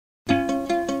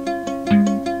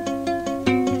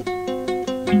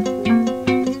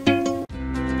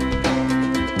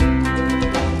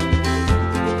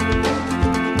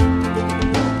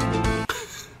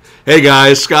Hey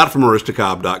guys, Scott from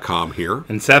Aristocob.com here.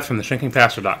 And Seth from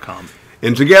theshrinkingpastor.com.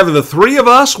 And together, the three of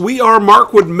us, we are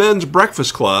Markwood Men's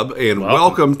Breakfast Club, and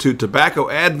welcome to Tobacco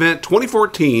Advent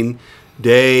 2014,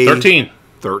 day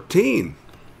 13.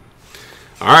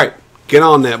 All right, get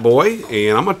on that, boy,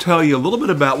 and I'm going to tell you a little bit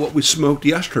about what we smoked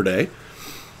yesterday.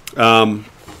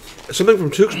 Something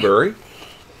from Tewksbury,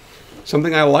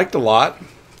 something I liked a lot,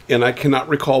 and I cannot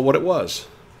recall what it was.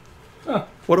 Huh.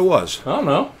 What it was. I don't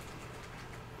know.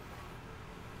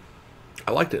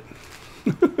 I liked it.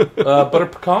 Butter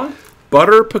pecan?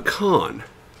 Butter pecan.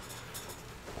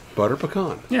 Butter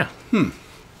pecan. Yeah.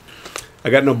 I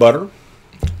got no butter.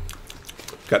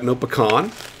 Got no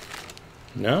pecan.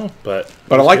 No, but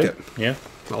I liked it. Yeah.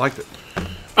 I liked it. All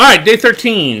right, day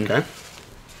 13. Okay.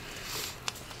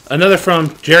 Another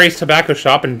from Jerry's Tobacco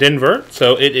Shop in Denver.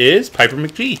 So it is Piper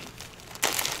McG.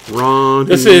 Ronnie.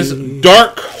 This is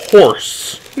Dark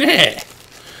Horse.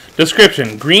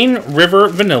 Description: Green River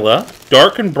vanilla,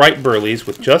 dark and bright burleys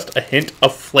with just a hint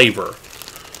of flavor.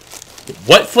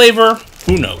 What flavor?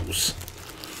 Who knows?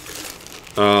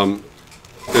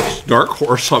 It's Dark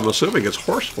Horse. I'm assuming it's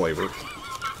horse flavor.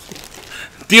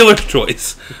 Dealer's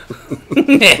choice.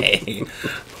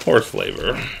 Horse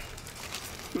flavor.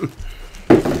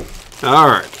 All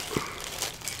right.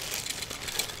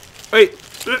 Wait.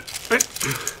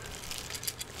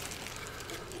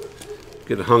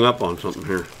 Get hung up on something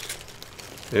here.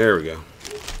 There we go.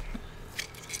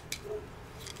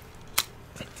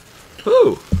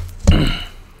 Ooh.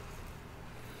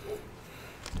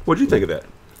 What'd you think of that?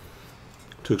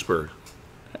 Tewksbury.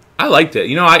 I liked it.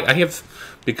 You know, I have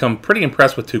become pretty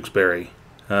impressed with Tewksbury.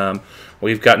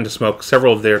 We've gotten to smoke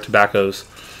several of their tobaccos,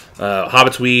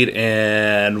 Hobbit's Weed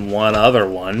and one other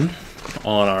one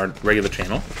on our regular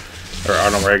channel, or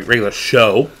on our regular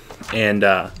show, and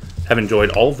have enjoyed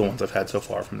all of the ones I've had so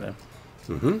far from them.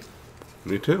 Mm-hmm.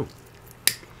 Me too.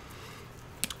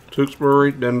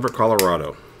 Tewksbury, Denver,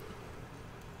 Colorado.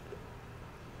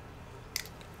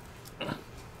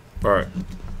 All right.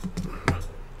 Let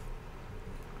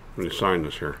me sign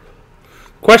this here.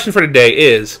 Question for today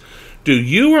is, do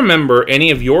you remember any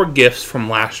of your gifts from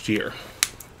last year?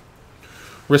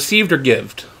 Received or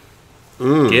gived?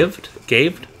 Gived?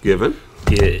 Gaved? Given?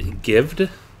 Gived?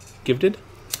 Gifted?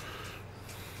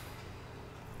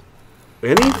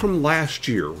 Any from last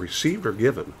year, received or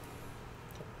given?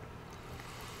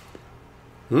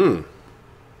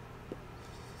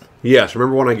 Yes,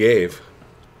 remember when I gave?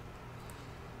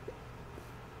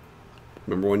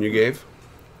 Remember when you gave?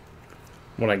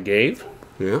 When I gave?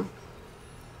 Yeah.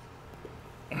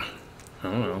 I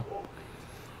don't know.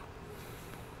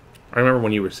 I remember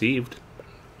when you received.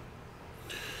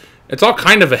 It's all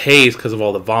kind of a haze because of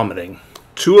all the vomiting.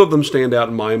 Two of them stand out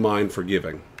in my mind for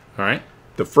giving. All right.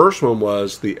 The first one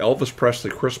was the Elvis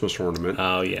Presley Christmas ornament.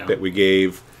 Oh, yeah. That we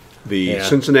gave the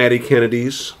Cincinnati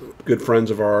Kennedys, good friends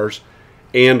of ours,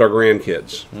 and our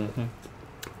grandkids.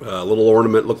 A little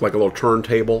ornament, looked like a little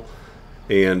turntable,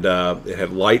 and it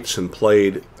had lights and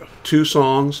played two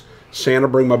songs, Santa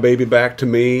Bring My Baby Back to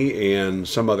Me, and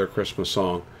some other Christmas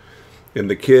song. And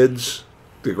the kids,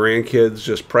 the grandkids,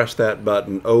 just pressed that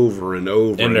button over and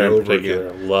over and over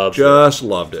again. Loved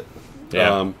it.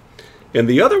 Yeah. And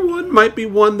the other one might be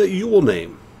one that you will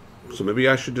name. So maybe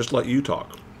I should just let you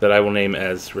talk. That I will name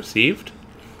as received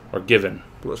or given?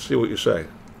 Let's see what you say.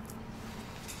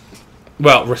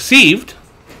 Well, received,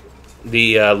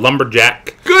 the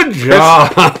Lumberjack. Good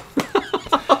job!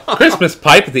 Christmas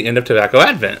pipe at the end of Tobacco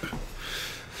Advent.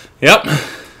 Yep.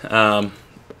 I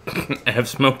have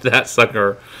smoked that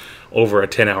sucker over a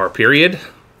 10-hour period.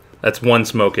 That's one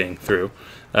smoking through.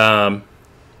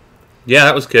 Yeah,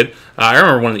 that was good. I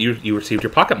remember when you received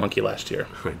your Pocket Monkey last year.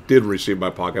 I did receive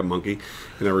my Pocket Monkey,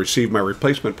 and I received my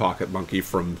replacement Pocket Monkey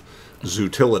from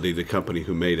Zootility, the company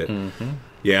who made it.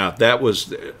 Yeah, that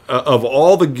was of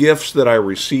all the gifts that I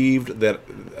received,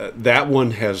 that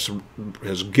one has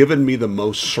given me the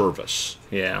most service.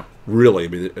 Yeah, really. I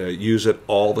mean, use it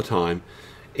all the time,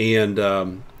 and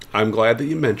I'm glad that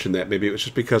you mentioned that. Maybe it was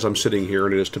just because I'm sitting here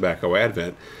and it is Tobacco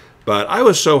Advent. But I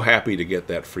was so happy to get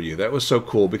that for you. That was so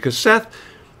cool because Seth,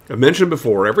 I mentioned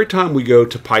before, every time we go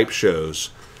to pipe shows,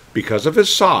 because of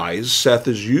his size, Seth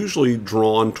is usually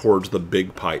drawn towards the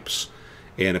big pipes.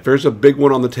 And if there's a big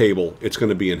one on the table, it's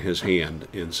going to be in his hand.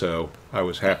 And so I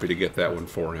was happy to get that one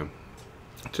for him.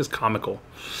 Just comical.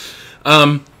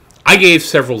 I gave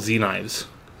several Z-knives,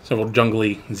 several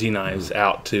jungly Z-knives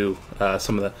out to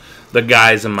some of the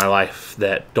guys in my life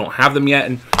that don't have them yet.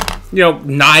 And you know,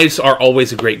 knives are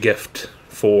always a great gift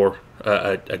for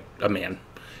a man.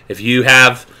 If you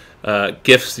have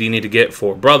gifts that you need to get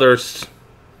for brothers,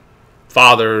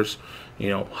 fathers, you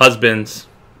know, husbands,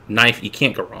 knife, you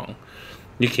can't go wrong.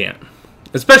 You can't.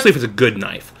 Especially if it's a good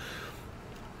knife.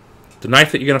 The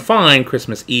knife that you're going to find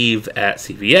Christmas Eve at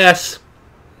CVS,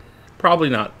 probably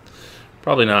not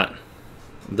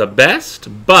the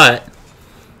best, but...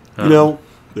 you know,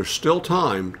 there's still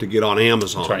time to get on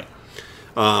Amazon. That's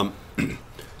right.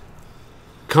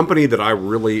 Company that I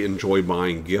really enjoy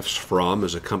buying gifts from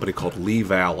is a company called Lee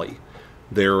Valley.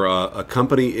 They're a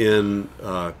company in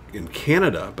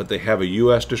Canada, but they have a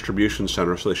U.S. distribution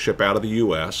center, so they ship out of the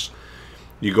U.S.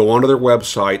 You go onto their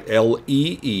website,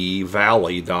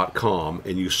 leevalley.com,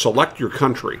 and you select your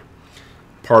country.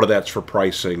 Part of that's for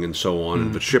pricing and so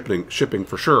on, but shipping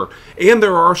for sure. And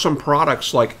there are some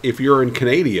products, like if you're in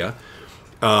Canada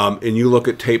and you look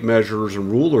at tape measures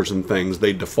and rulers and things,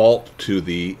 they default to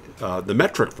the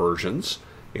metric versions.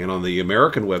 And on the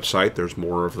American website, there's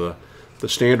more of the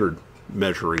standard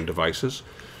measuring devices.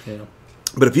 Yeah.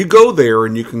 But if you go there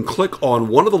and you can click on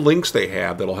one of the links they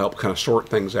have that'll help kind of sort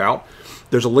things out,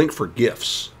 there's a link for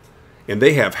gifts. And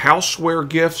they have houseware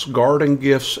gifts, garden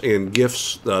gifts, and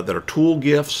gifts that are tool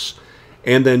gifts,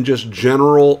 and then just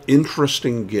general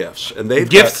interesting gifts. And they've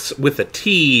gifts with a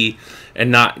T,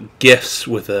 and not gifts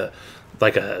with a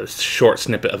short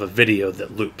snippet of a video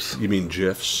that loops. You mean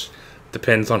GIFs?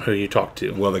 Depends on who you talk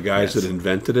to. Well, the guys that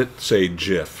invented it say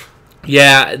GIF.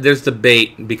 Yeah, there's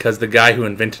debate because the guy who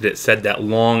invented it said that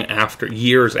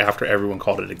years after everyone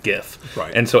called it a GIF.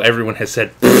 Right. And so everyone has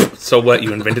said, so what,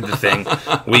 you invented the thing.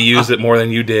 We use it more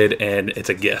than you did, and it's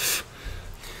a GIF.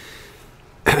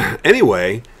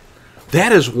 Anyway,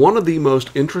 that is one of the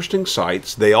most interesting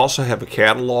sites. They also have a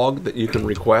catalog that you can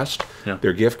request. Yeah.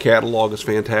 Their gift catalog is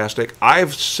fantastic.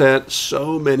 I've sent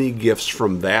so many gifts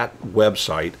from that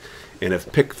website and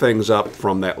have picked things up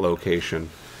from that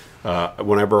location.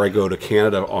 Whenever I go to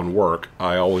Canada on work,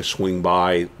 I always swing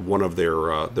by one of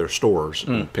their stores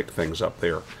and pick things up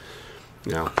there.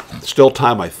 Now, still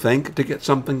time, I think, to get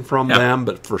something from them,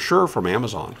 but for sure from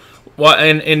Amazon. Well,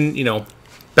 and you know,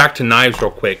 back to knives real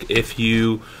quick. If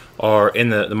you are in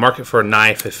the market for a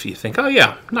knife, if you think, oh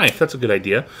yeah, knife, that's a good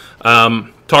idea.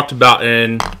 Talked about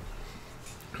in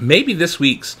maybe this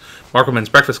week's Markwood's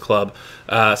Breakfast Club,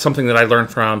 something that I learned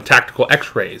from Tactical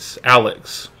X-Rays,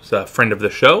 Alex. A friend of the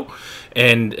show,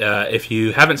 and if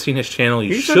you haven't seen his channel,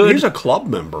 you should. He's a club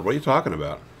member. What are you talking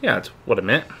about? Yeah, that's what I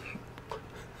meant.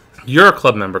 You're a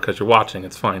club member because you're watching.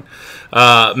 It's fine.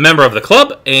 Member of the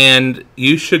club, and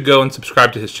you should go and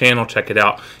subscribe to his channel. Check it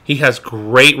out. He has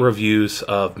great reviews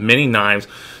of many knives,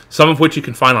 some of which you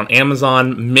can find on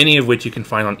Amazon, many of which you can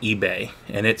find on eBay,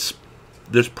 and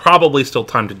there's probably still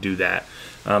time to do that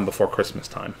before Christmas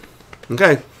time.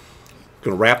 Okay.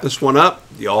 Going to wrap this one up.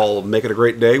 Y'all make it a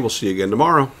great day. We'll see you again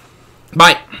tomorrow.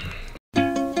 Bye.